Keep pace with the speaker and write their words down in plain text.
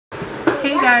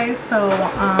Hey guys, so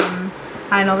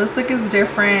I know this look is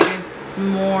different. It's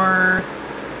more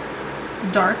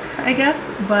dark, I guess,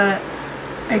 but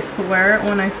I swear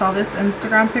when I saw this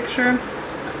Instagram picture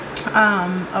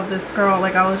of this girl,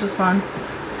 like I was just on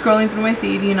scrolling through my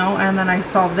feed, you know, and then I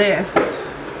saw this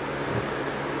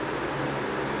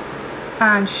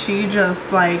and she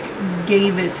just like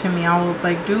gave it to me. I was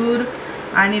like, dude,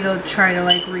 I need to try to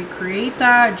like recreate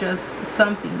that, just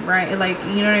something, right? Like,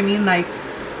 you know what I mean? Like,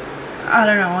 I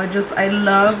don't know, I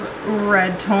love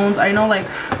red tones. I know like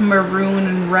maroon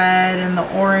and red and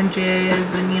the oranges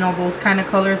and, you know, those kind of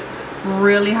colors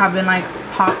really have been like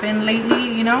popping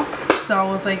lately, you know. So I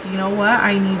was like, you know what,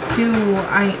 I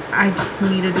just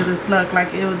need to do this look.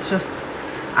 Like, it was just,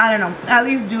 I don't know, at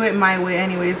least do it my way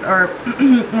anyways, or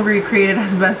recreate it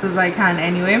as best as I can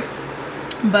anyway.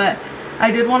 But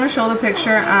I did want to show the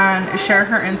picture and share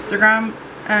her Instagram.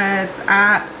 It's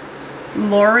at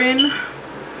Loreal Telescopic.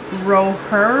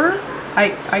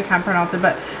 I can't pronounce it,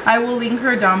 but I will link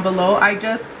her down below. I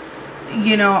just,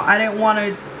 you know, I didn't want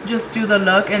to just do the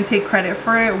look and take credit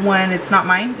for it when it's not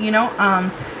mine, you know.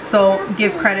 So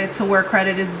give credit to where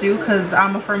credit is due, because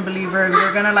I'm a firm believer if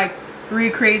you're gonna like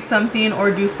recreate something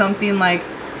or do something like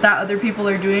that other people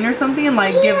are doing or something,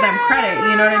 like give them credit,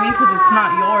 you know what I mean, because it's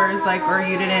not yours, like, or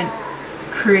you didn't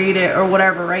create it or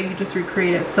whatever, right? You just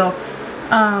recreate it. So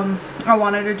I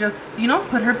wanted to just, you know,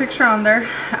 put her picture on there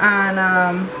and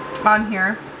on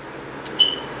here,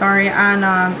 sorry, and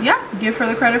yeah, give her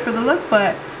the credit for the look.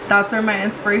 But that's where my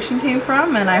inspiration came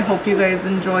from, and I hope you guys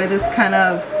enjoy this kind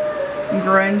of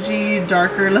grungy,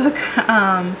 darker look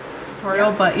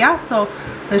tutorial. But yeah, so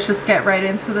let's just get right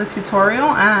into the tutorial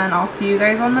and I'll see you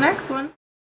guys on the next one.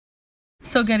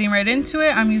 So getting right into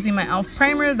it, I'm using my e.l.f.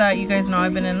 primer that you guys know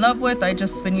I've been in love with. I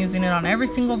just been using it on every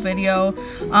single video.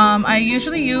 I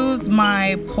usually use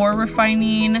my pore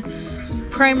refining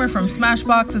primer from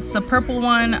Smashbox. It's the purple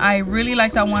one. I really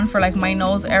like that one for like my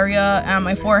nose area and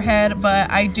my forehead,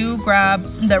 but I do grab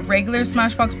the regular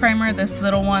Smashbox primer, this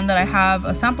little one that I have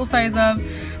a sample size of,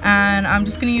 and I'm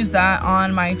just gonna use that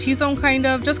on my T-zone, kind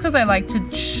of, just because I like to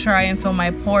try and fill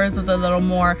my pores with a little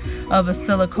more of a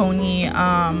silicone-y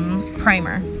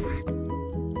primer.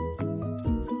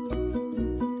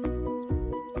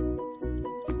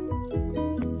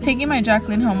 Taking my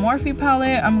Jaclyn Hill Morphe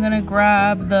palette, I'm gonna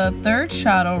grab the third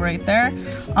shadow right there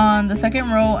on the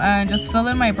second row and just fill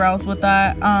in my brows with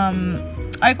that.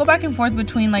 I go back and forth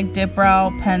between like dip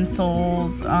brow,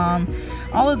 pencils,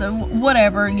 all of the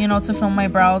whatever, you know, to fill my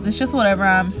brows. It's just whatever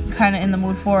I'm kind of in the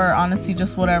mood for, honestly.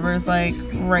 Just whatever is like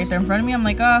right there in front of me. I'm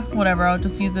like, whatever, I'll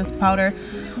just use this powder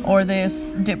or this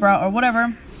dip brow or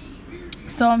whatever.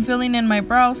 So I'm filling in my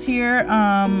brows here.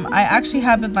 I actually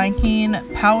have been liking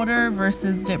powder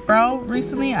versus dip brow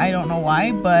recently. I don't know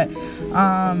why, but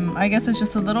I guess it's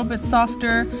just a little bit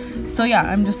softer. So yeah,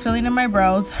 I'm just filling in my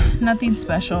brows, nothing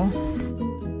special.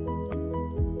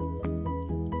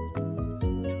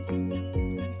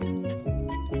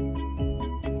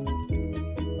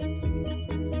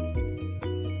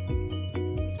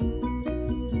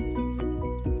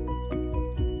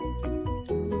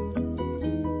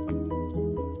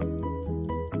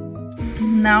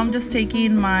 Now I'm just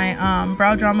taking my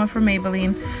brow drama from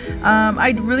Maybelline.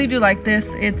 I really do like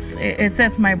this. It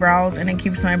sets my brows and it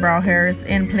keeps my brow hairs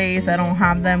in place. I don't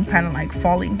have them kind of like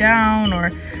falling down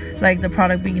or like the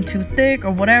product being too thick or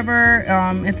whatever.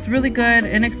 It's really good,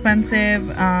 inexpensive.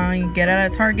 You get it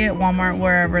at Target, Walmart,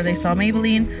 wherever they sell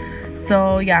Maybelline.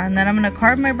 So yeah, and then I'm gonna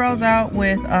carve my brows out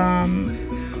with I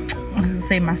was gonna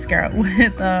say mascara,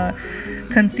 with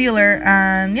concealer,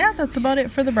 and yeah, that's about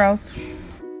it for the brows.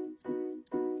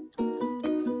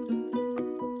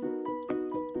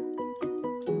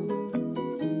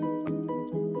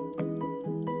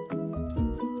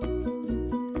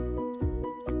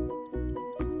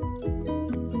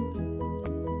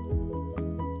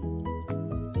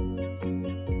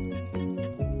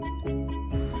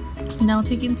 Now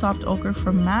taking Soft Ochre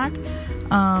from MAC.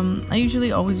 I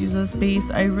usually always use this base.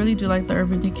 I really do like the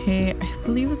Urban Decay. I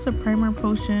believe it's a primer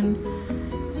potion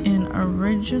in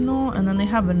original, and then they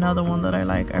have another one that I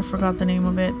like. I forgot the name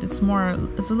of it. It's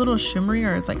a little shimmery,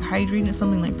 or it's like hydrating,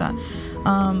 something like that.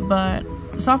 But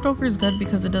Soft Ochre is good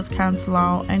because it does cancel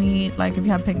out any, like if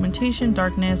you have pigmentation,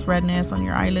 darkness, redness on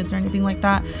your eyelids or anything like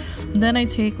that. Then I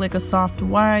take like a soft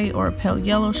white or a pale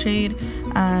yellow shade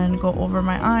and go over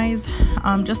my eyes,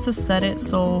 just to set it,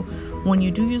 so when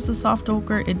you do use the Soft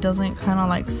Ochre, it doesn't kind of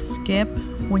like skip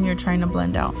when you're trying to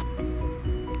blend out.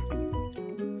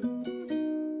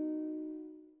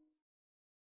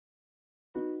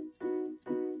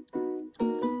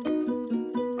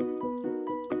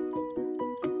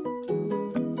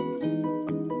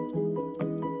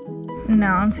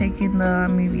 Now I'm taking the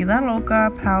Vida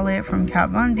Loca palette from Kat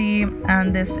Von D,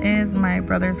 and this is my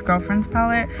brother's girlfriend's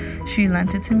palette. She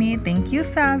lent it to me. Thank you,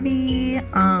 Savvy.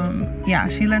 Yeah,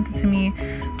 she lent it to me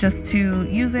just to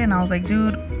use it, and I was like,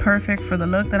 dude, perfect for the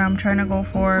look that I'm trying to go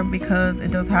for, because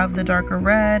it does have the darker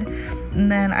red.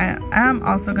 And then I am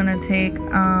also gonna take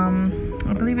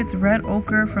I believe it's Red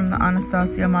Ochre from the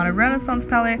Anastasia Modern Renaissance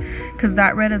palette, because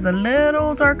that red is a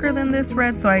little darker than this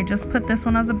red, so I just put this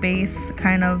one as a base,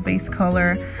 kind of base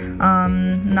color.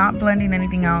 Not blending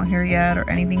anything out here yet or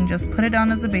anything, just put it down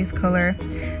as a base color.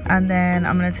 And then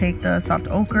I'm going to take the Soft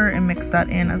Ochre and mix that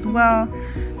in as well,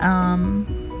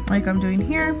 like I'm doing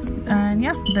here. And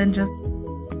yeah, then just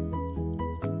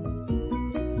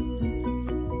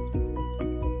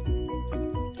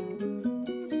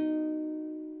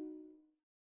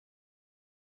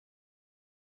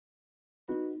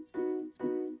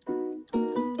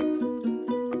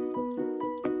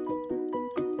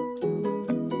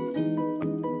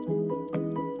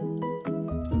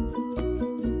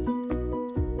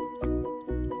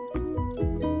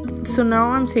so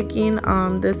now I'm taking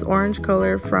this orange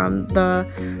color from the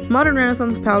Modern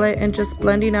Renaissance palette and just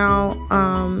blending out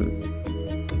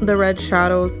the red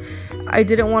shadows. I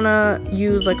didn't want to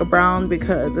use like a brown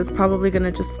because it's probably going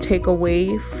to just take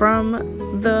away from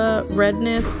the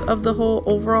redness of the whole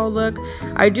overall look.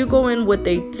 I do go in with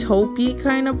a taupey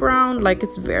kind of brown, like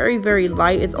it's very, very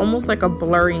light. It's almost like a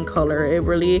blurring color. It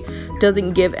really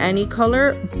doesn't give any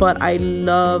color, but I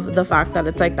love the fact that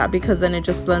it's like that, because then it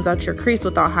just blends out your crease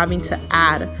without having to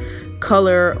add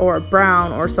color or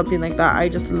brown or something like that. I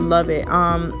just love it.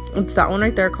 It's that one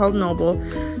right there called Noble.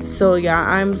 So yeah,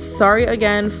 I'm sorry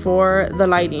again for the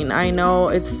lighting. I know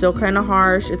it's still kind of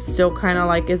harsh, it's still kind of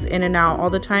like is in and out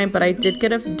all the time, but I did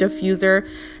get a diffuser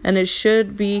and it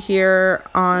should be here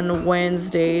on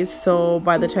Wednesdays, so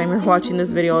by the time you're watching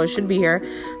this video it should be here.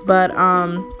 But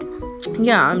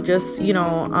yeah, I'm just, you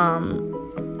know,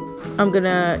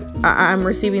 I'm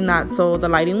receiving that, so the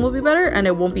lighting will be better and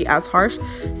it won't be as harsh,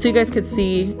 so you guys could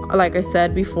see, like I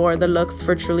said before, the looks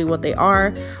for truly what they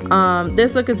are.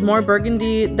 This look is more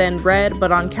burgundy than red,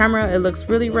 but on camera it looks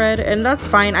really red, and that's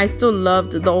fine. I still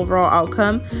loved the overall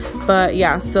outcome. But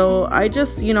yeah, so I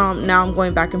just, you know, now I'm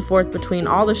going back and forth between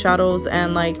all the shadows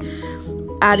and like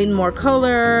adding more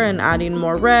color and adding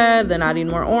more red, then adding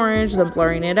more orange, then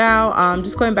blurring it out.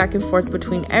 Just going back and forth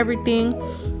between everything.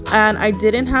 And I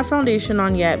didn't have foundation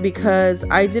on yet because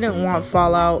I didn't want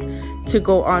fallout to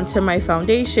go onto my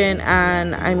foundation,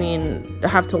 and I mean, I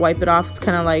have to wipe it off. It's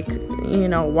kind of like, you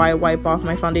know, why wipe off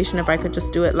my foundation if I could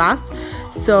just do it last?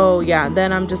 So yeah,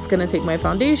 then I'm just gonna take my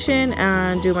foundation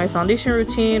and do my foundation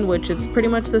routine, which is pretty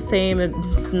much the same.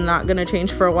 It's not gonna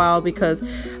change for a while because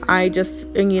I just,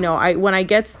 you know, when I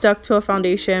get stuck to a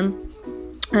foundation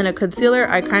and a concealer,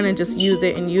 I kind of just use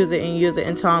it and use it and use it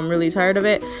until I'm really tired of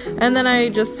it, and then I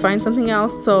just find something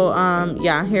else. So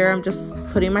yeah, here I'm just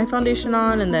putting my foundation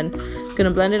on and then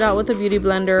gonna blend it out with a beauty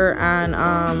blender, and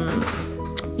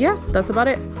yeah, that's about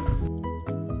it.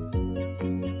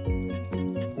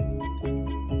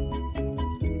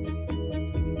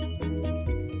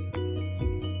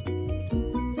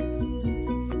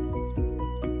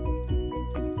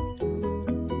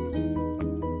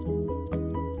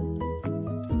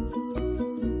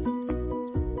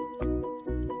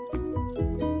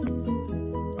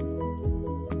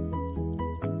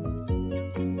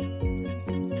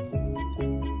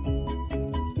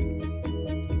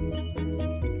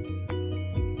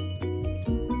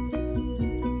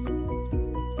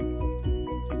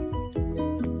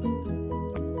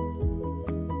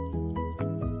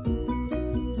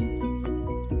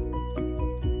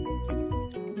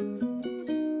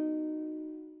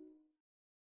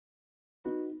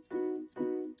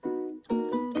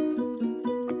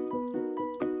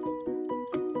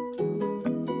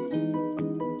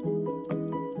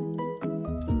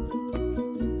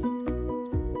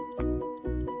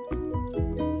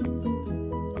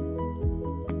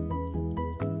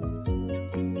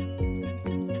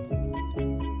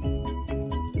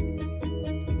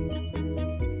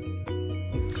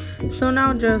 So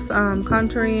now just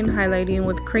contouring, highlighting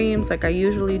with creams like I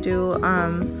usually do.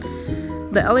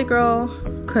 The LA Girl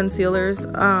concealers,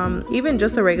 even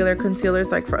just the regular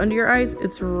concealers like for under your eyes,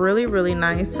 it's really, really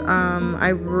nice. I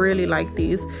really like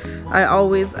these.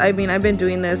 I mean, I've been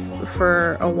doing this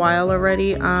for a while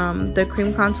already, the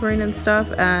cream contouring and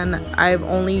stuff, and I've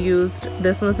only used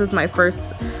this one. This is my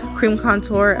first cream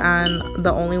contour and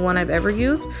the only one I've ever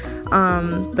used.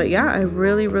 But yeah, I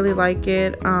really, really like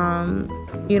it.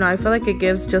 You know, I feel like it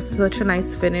gives just such a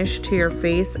nice finish to your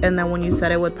face, and then when you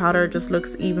set it with powder, it just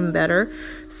looks even better.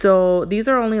 So these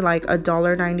are only like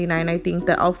 $1.99. I think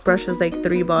the elf brush is like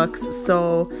 $3,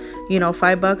 so you know,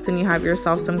 $5 and you have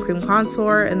yourself some cream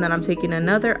contour. And then I'm taking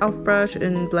another elf brush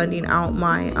and blending out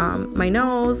my my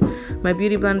nose, my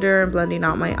beauty blender, and blending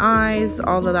out my eyes,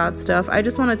 all of that stuff. I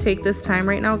just want to take this time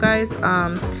right now, guys,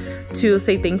 to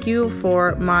say thank you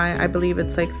for my, I believe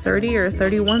it's like 30 or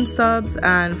 31 subs,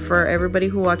 and for everybody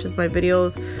who watches my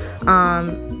videos.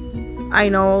 I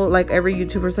know like every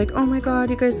YouTuber's like, oh my god,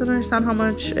 you guys don't understand how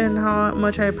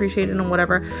much I appreciate it and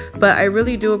whatever, but I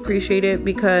really do appreciate it,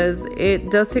 because it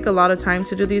does take a lot of time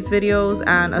to do these videos,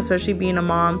 and especially being a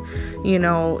mom, you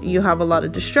know, you have a lot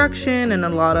of distraction and a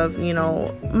lot of, you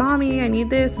know, mommy I need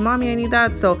this, mommy I need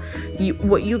that. So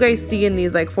what you guys see in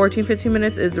these like 14-15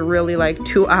 minutes is really like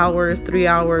 2 hours, 3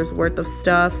 hours worth of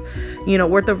stuff, you know,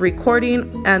 worth of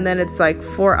recording, and then it's like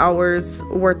 4 hours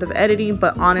worth of editing,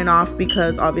 but on and off,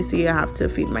 because obviously I have to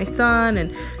feed my son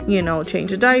and, you know,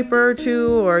 change a diaper or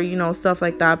two, or, you know, stuff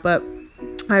like that. But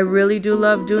I really do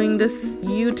love doing this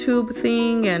YouTube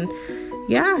thing, and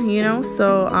yeah, you know,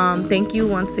 so thank you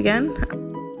once again.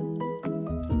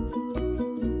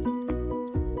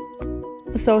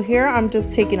 So here I'm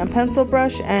just taking a pencil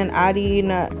brush and adding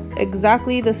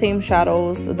exactly the same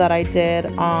shadows that I did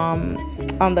on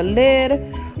the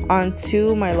lid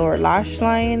onto my lower lash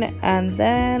line, and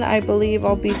then I believe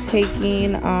I'll be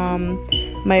taking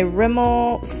my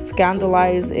Rimmel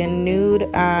Scandalize in Nude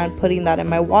and putting that in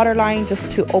my waterline just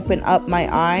to open up my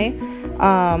eye.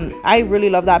 I really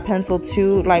love that pencil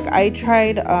too. Like I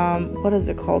tried what is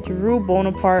it called, Rue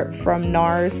Bonaparte from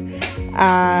NARS,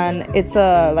 and it's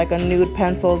like a nude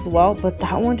pencil as well, but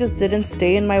that one just didn't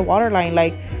stay in my waterline.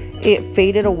 Like it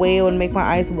faded away, it would make my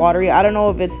eyes watery. I don't know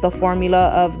if it's the formula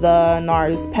of the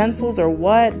NARS pencils or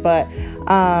what, but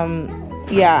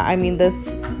yeah, I mean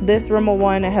this Rimmel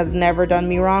one has never done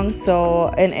me wrong. So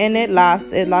and it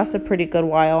lasts a pretty good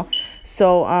while.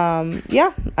 So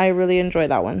yeah, I really enjoy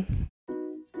that one.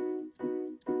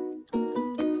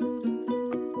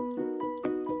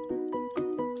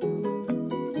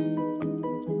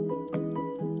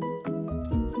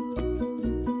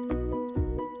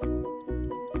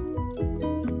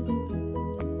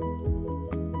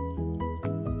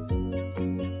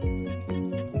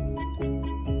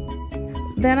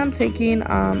 Then I'm taking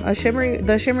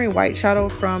the shimmery white shadow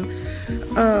from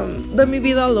the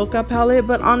Vida Loca Palette,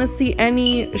 but honestly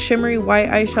any shimmery white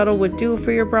eyeshadow would do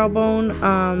for your brow bone.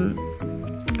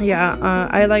 Yeah,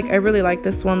 I really like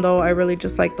this one though. I really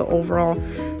just like the overall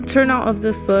turnout of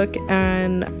this look.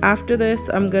 And after this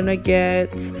I'm gonna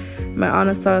get my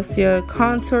Anastasia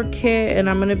contour kit, and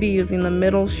I'm gonna be using the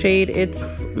middle shade. It's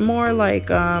more like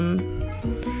on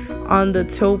the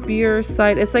taupier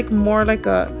side. It's like more like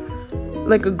a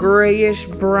grayish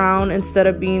brown instead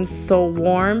of being so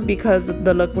warm, because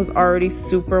the look was already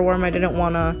super warm. I didn't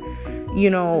want to, you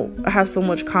know, have so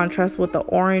much contrast with the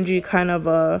orangey kind of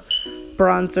a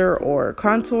bronzer or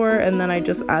contour. And then I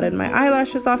just added my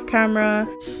eyelashes off camera.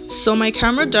 So my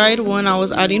camera died when I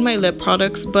was adding my lip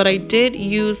products, but I did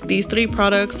use these 3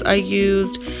 products. I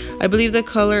used, I believe the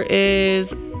color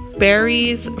is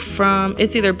Berries from,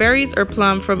 it's either Berries or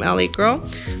Plum from LA Girl,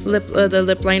 the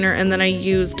lip liner. And then I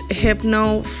used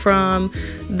Hypno from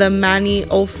the Manny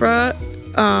Ofra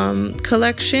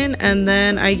collection, and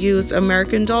then I used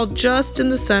American Doll just in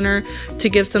the center to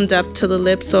give some depth to the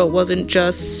lip, so it wasn't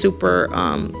just super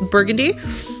burgundy.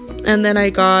 And then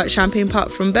I got Champagne Pop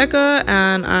from Becca,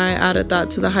 and I added that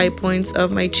to the high points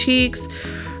of my cheeks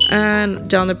and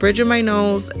down the bridge of my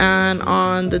nose and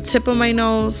on the tip of my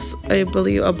nose, I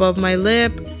believe above my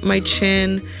lip, my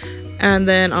chin, and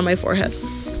then on my forehead.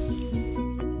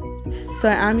 So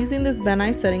I'm using this Ben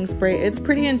Nye setting spray. It's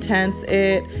pretty intense.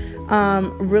 It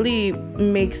really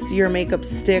makes your makeup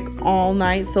stick all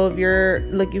night. So if you're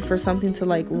looking for something to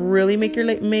like really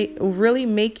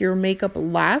make your makeup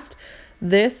last,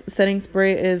 this setting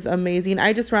spray is amazing.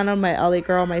 I just ran on my LA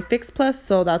Girl, my Fix Plus,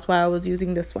 so that's why I was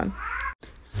using this one.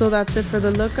 So that's it for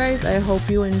the look, guys. I hope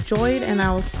you enjoyed, and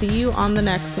I will see you on the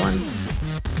next one.